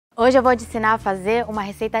Hoje eu vou te ensinar a fazer uma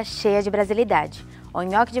receita cheia de brasilidade. O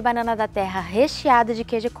nhoque de banana da terra recheado de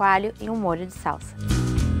queijo e coalho e um molho de salsa.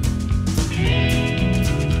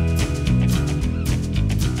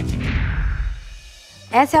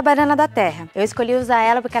 Essa é a banana da terra. Eu escolhi usar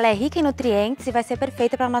ela porque ela é rica em nutrientes e vai ser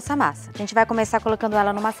perfeita para a nossa massa. A gente vai começar colocando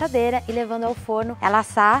ela numa assadeira e levando ao forno ela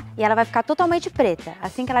assar e ela vai ficar totalmente preta.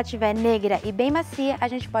 Assim que ela estiver negra e bem macia, a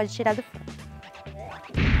gente pode tirar do forno.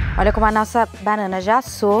 Olha como a nossa banana já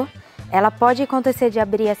assou. Ela pode acontecer de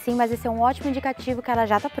abrir assim, mas esse é um ótimo indicativo que ela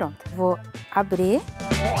já está pronta. Vou abrir.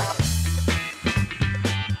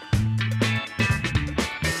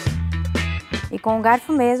 E com o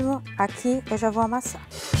garfo mesmo, aqui eu já vou amassar.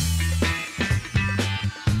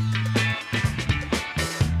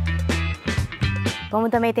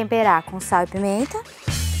 Vamos também temperar com sal e pimenta.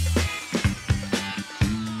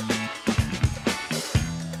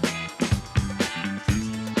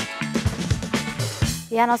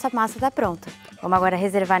 E a nossa massa está pronta. Vamos agora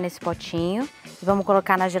reservar nesse potinho e vamos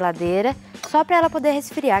colocar na geladeira, só para ela poder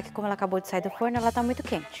resfriar, que como ela acabou de sair do forno, ela está muito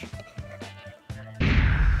quente.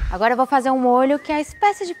 Agora eu vou fazer um molho que é uma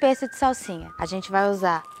espécie de pesto de salsinha. A gente vai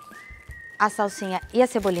usar a salsinha e a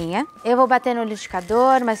cebolinha. Eu vou bater no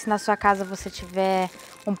liquidificador, mas se na sua casa você tiver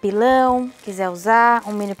um pilão, quiser usar,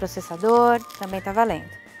 um mini processador, também tá valendo.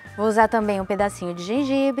 Vou usar também um pedacinho de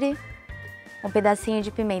gengibre, um pedacinho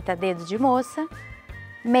de pimenta dedo de moça,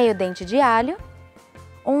 meio dente de alho,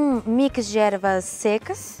 um mix de ervas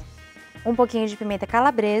secas, um pouquinho de pimenta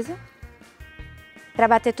calabresa. Para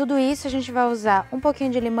bater tudo isso, a gente vai usar um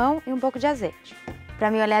pouquinho de limão e um pouco de azeite.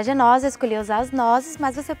 Para mim, olhar de nozes, eu escolhi usar as nozes,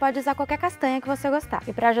 mas você pode usar qualquer castanha que você gostar.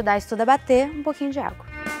 E para ajudar isso tudo a bater, um pouquinho de água.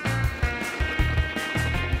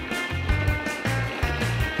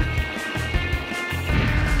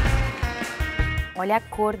 Olha a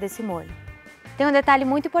cor desse molho. Tem um detalhe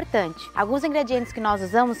muito importante. Alguns ingredientes que nós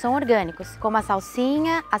usamos são orgânicos, como a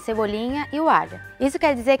salsinha, a cebolinha e o alho. Isso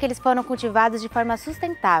quer dizer que eles foram cultivados de forma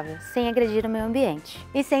sustentável, sem agredir o meio ambiente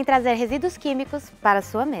e sem trazer resíduos químicos para a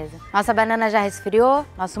sua mesa. Nossa banana já resfriou,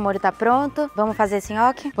 nosso molho está pronto. Vamos fazer esse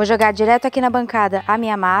nhoque? Vou jogar direto aqui na bancada a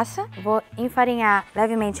minha massa. Vou enfarinhar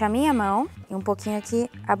levemente a minha mão e um pouquinho aqui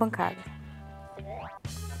a bancada.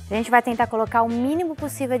 A gente vai tentar colocar o mínimo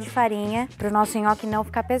possível de farinha para o nosso nhoque não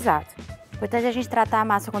ficar pesado. Importante a gente tratar a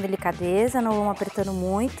massa com delicadeza, não vamos apertando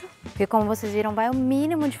muito, porque como vocês viram, vai o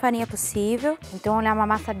mínimo de farinha possível, então olhar uma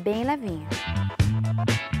massa bem levinha.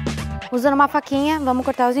 Usando uma faquinha, vamos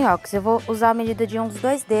cortar os nhoques. Eu vou usar a medida de uns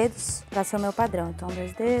 2 dedos para ser o meu padrão. Então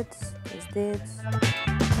 2 dedos, 2 dedos.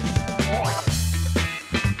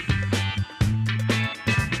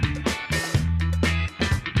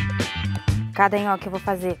 Cada nhoque eu vou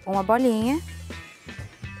fazer uma bolinha,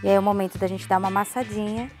 e aí é o momento da gente dar uma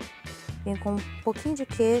amassadinha. Vem com um pouquinho de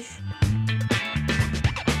queijo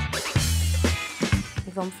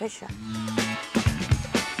e vamos fechar.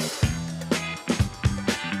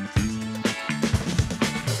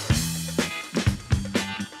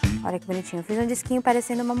 Olha que bonitinho, eu fiz um disquinho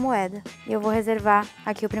parecendo uma moeda e eu vou reservar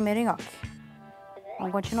aqui o primeiro nhoque.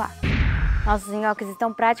 Vamos continuar. Nossos nhoques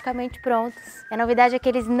estão praticamente prontos. A novidade é que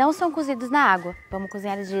eles não são cozidos na água, vamos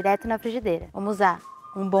cozinhar eles direto na frigideira. Vamos usar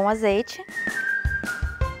um bom azeite.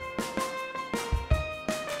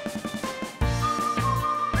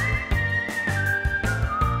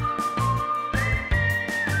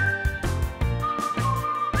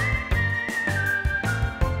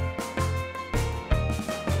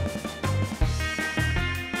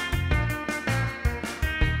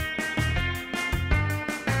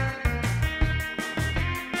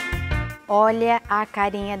 Olha a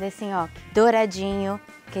carinha desse nhoque, douradinho,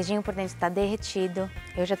 queijinho por dentro está derretido.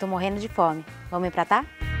 Eu já tô morrendo de fome. Vamos empratar?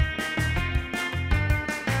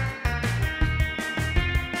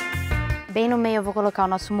 Bem no meio eu vou colocar o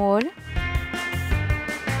nosso molho.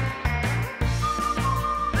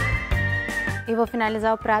 E vou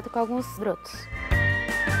finalizar o prato com alguns brotos.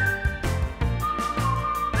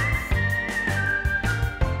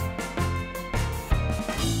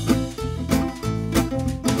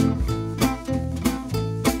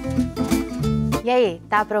 E aí,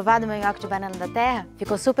 tá aprovado o meu nhoque de banana da terra?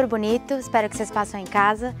 Ficou super bonito, espero que vocês façam em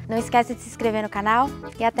casa. Não esquece de se inscrever no canal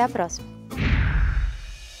e até a próxima!